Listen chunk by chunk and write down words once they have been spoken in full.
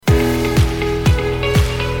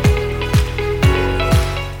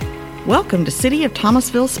Welcome to City of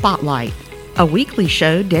Thomasville Spotlight, a weekly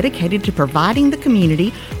show dedicated to providing the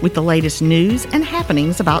community with the latest news and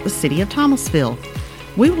happenings about the City of Thomasville.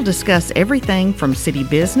 We will discuss everything from city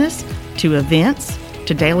business to events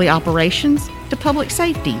to daily operations to public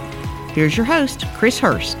safety. Here's your host, Chris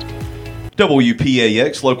Hurst.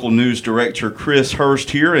 WPAX Local News Director Chris Hurst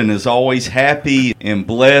here, and as always, happy and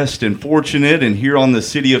blessed and fortunate, and here on the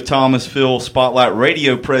City of Thomasville Spotlight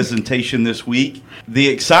radio presentation this week. The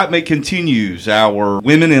excitement continues. Our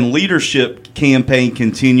Women in Leadership campaign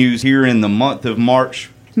continues here in the month of March.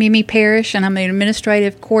 Mimi Parrish, and I'm the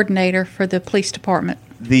administrative coordinator for the police department.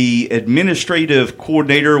 The administrative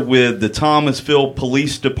coordinator with the Thomasville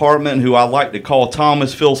Police Department, who I like to call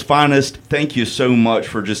Thomasville's finest. Thank you so much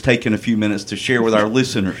for just taking a few minutes to share with our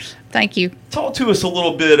listeners. Thank you. Talk to us a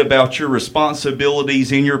little bit about your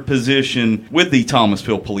responsibilities in your position with the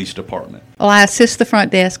Thomasville Police Department. Well, I assist the front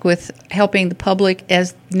desk with helping the public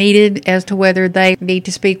as needed as to whether they need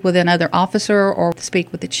to speak with another officer or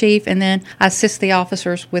speak with the chief, and then I assist the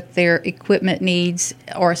officers with their equipment needs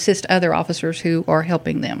or assist other officers who are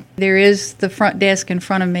helping them. There is the front desk in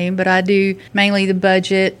front of me, but I do mainly the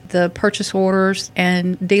budget, the purchase orders,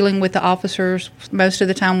 and dealing with the officers. Most of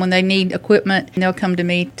the time when they need equipment, they'll come to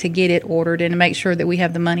me to get it ordered and to make sure that we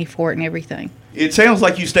have the money for it and everything. It sounds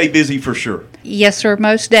like you stay busy for sure. Yes, sir.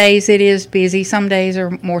 Most days it is busy. Some days are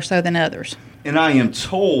more so than others. And I am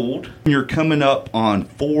told you're coming up on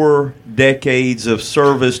 4 decades of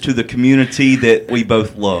service to the community that we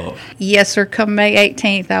both love. Yes, sir. Come May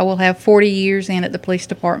 18th, I will have 40 years in at the police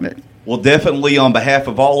department. Well, definitely on behalf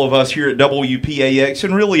of all of us here at WPAX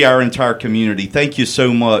and really our entire community, thank you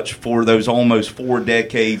so much for those almost 4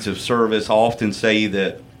 decades of service. I often say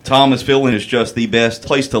that Thomasville is just the best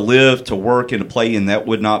place to live, to work, and to play, and that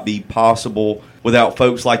would not be possible without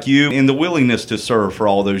folks like you and the willingness to serve for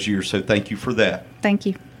all those years. So thank you for that. Thank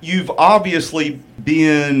you. You've obviously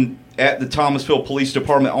been at the Thomasville Police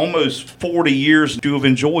Department almost 40 years. You have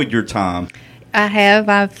enjoyed your time. I have.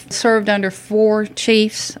 I've served under 4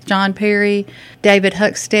 chiefs, John Perry, David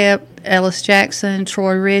Huckstep, Ellis Jackson,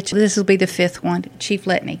 Troy Rich. This will be the 5th one, Chief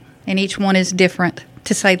Letney, and each one is different,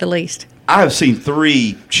 to say the least. I have seen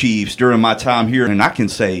 3 chiefs during my time here, and I can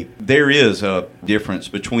say there is a difference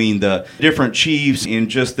between the different chiefs and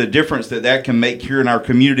just the difference that can make here in our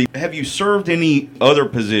community. Have you served any other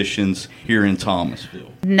positions here in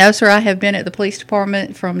Thomasville? No, sir. I have been at the police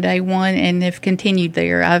department from day one and have continued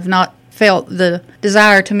there. I've not felt the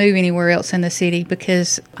desire to move anywhere else in the city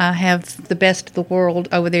because I have the best of the world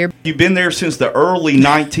over there. You've been there since the early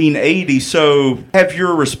 1980s, so have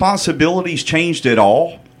your responsibilities changed at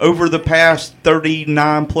all over the past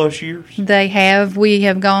 39 plus years? They have. We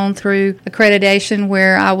have gone through accreditation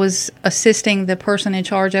where I was assisting the person in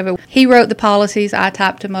charge of it. He wrote the policies, I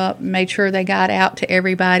typed them up, made sure they got out to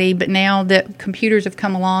everybody. But now that computers have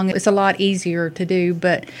come along, it's a lot easier to do.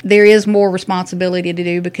 But there is more responsibility to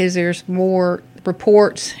do because there's more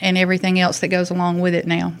reports and everything else that goes along with it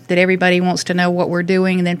now, that everybody wants to know what we're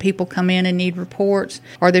doing, and then people come in and need reports,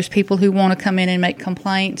 or there's people who want to come in and make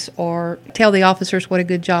complaints or tell the officers what a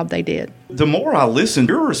good job they did. The more I listen,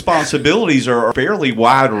 your responsibilities are fairly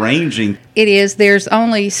wide-ranging. It is. There's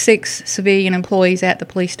only 6 civilian employees at the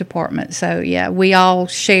police department, so yeah, we all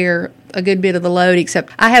share a good bit of the load,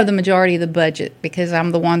 except I have the majority of the budget because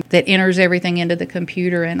I'm the one that enters everything into the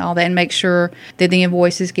computer and all that and make sure that the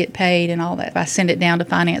invoices get paid and all that. I send it down to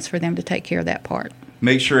finance for them to take care of that part.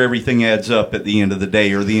 Make sure everything adds up at the end of the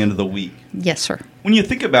day or the end of the week. Yes, sir. When you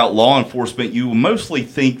think about law enforcement, you mostly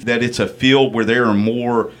think that it's a field where there are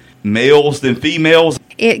more males than females.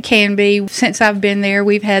 It can be. Since I've been there,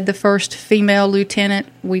 we've had the first female lieutenant,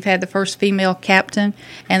 we've had the first female captain,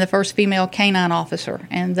 and the first female canine officer.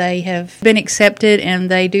 And they have been accepted,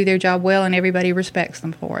 and they do their job well, and everybody respects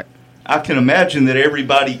them for it. I can imagine that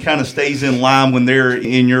everybody kind of stays in line when they're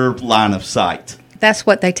in your line of sight. That's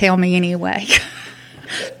what they tell me anyway.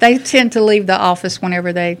 They tend to leave the office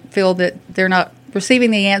whenever they feel that they're not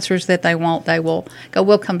receiving the answers that they want. They will go,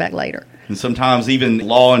 we'll come back later. And sometimes even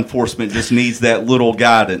law enforcement just needs that little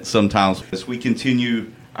guidance sometimes. As we continue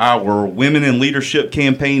our Women in Leadership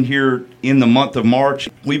campaign here in the month of March,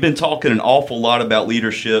 we've been talking an awful lot about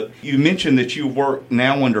leadership. You mentioned that you work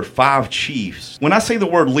now under 5 chiefs. When I say the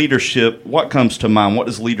word leadership, what comes to mind? What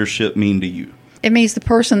does leadership mean to you? It means the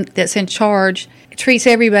person that's in charge treats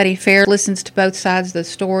everybody fair, listens to both sides of the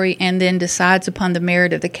story, and then decides upon the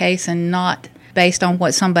merit of the case and not based on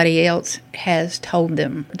what somebody else has told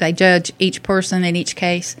them. They judge each person in each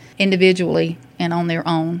case individually and on their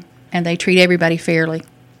own, and they treat everybody fairly.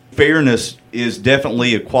 Fairness is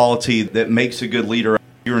definitely a quality that makes a good leader.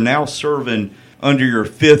 You're now serving under your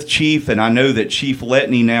fifth chief, and I know that Chief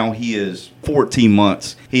Letney now, he is 14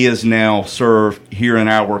 months. He has now served here in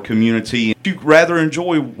our community. Do you rather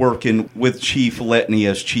enjoy working with Chief Letney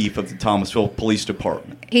as chief of the Thomasville Police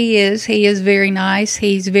Department? He is. He is very nice.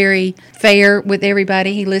 He's very fair with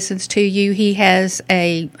everybody. He listens to you. He has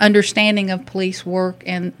a understanding of police work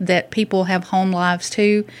and that people have home lives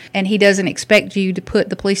too. And he doesn't expect you to put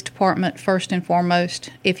the police department first and foremost.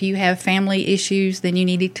 If you have family issues, then you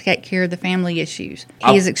need to take care of the family issues.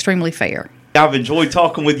 He is extremely fair. I've enjoyed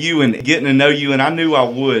talking with you and getting to know you, and I knew I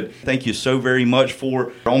would. Thank you so very much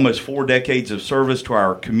for almost 4 decades of service to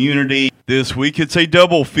our community. This week, it's a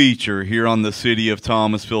double feature here on the City of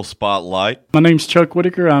Thomasville Spotlight. My name's Chuck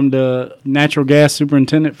Whitaker. I'm the natural gas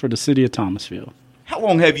superintendent for the City of Thomasville. How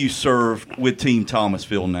long have you served with Team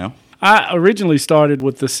Thomasville now? I originally started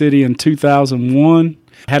with the city in 2001.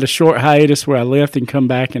 Had a short hiatus where I left and come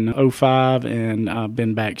back in 2005, and I've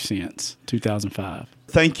been back since 2005.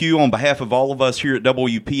 Thank you on behalf of all of us here at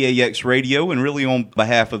WPAX Radio and really on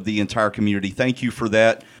behalf of the entire community. Thank you for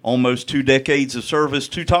that almost 2 decades of service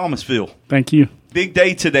to Thomasville. Thank you. Big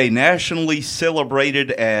day today, nationally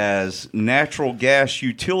celebrated as Natural Gas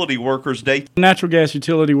Utility Workers Day. Natural Gas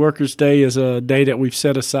Utility Workers Day is a day that we've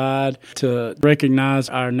set aside to recognize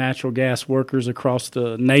our natural gas workers across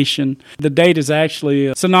the nation. The date is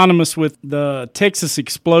actually synonymous with the Texas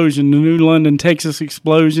explosion, the New London, Texas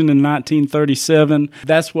explosion in 1937.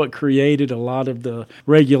 That's what created a lot of the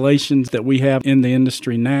regulations that we have in the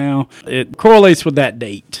industry now. It correlates with that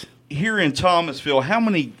date. Here in Thomasville, how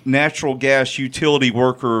many natural gas utility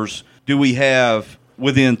workers do we have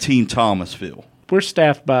within Team Thomasville? We're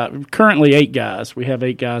staffed by currently 8 guys. We have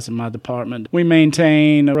 8 guys in my department. We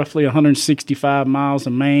maintain roughly 165 miles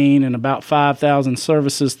of main and about 5,000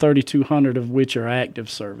 services, 3,200 of which are active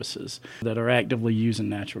services that are actively using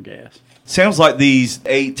natural gas. Sounds like these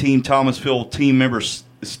 8 Team Thomasville team members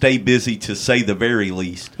stay busy, to say the very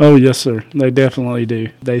least. Oh, yes, sir. They definitely do.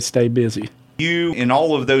 They stay busy. You and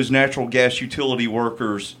all of those natural gas utility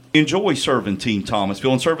workers enjoy serving Team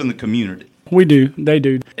Thomasville and serving the community. We do. They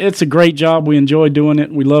do. It's a great job. We enjoy doing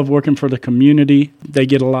it. We love working for the community. They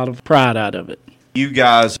get a lot of pride out of it. You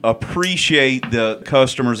guys appreciate the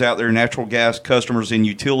customers out there, natural gas customers and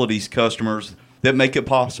utilities customers that make it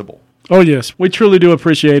possible. Oh, yes. We truly do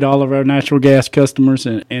appreciate all of our natural gas customers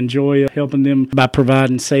and enjoy helping them by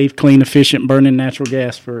providing safe, clean, efficient burning natural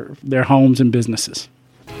gas for their homes and businesses.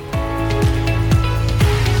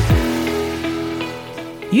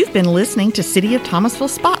 You've been listening to City of Thomasville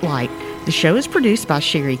Spotlight. The show is produced by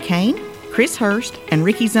Sherry Kane, Chris Hurst, and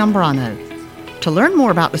Ricky Zambrano. To learn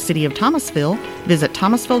more about the City of Thomasville, visit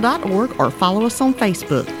thomasville.org or follow us on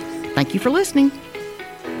Facebook. Thank you for listening.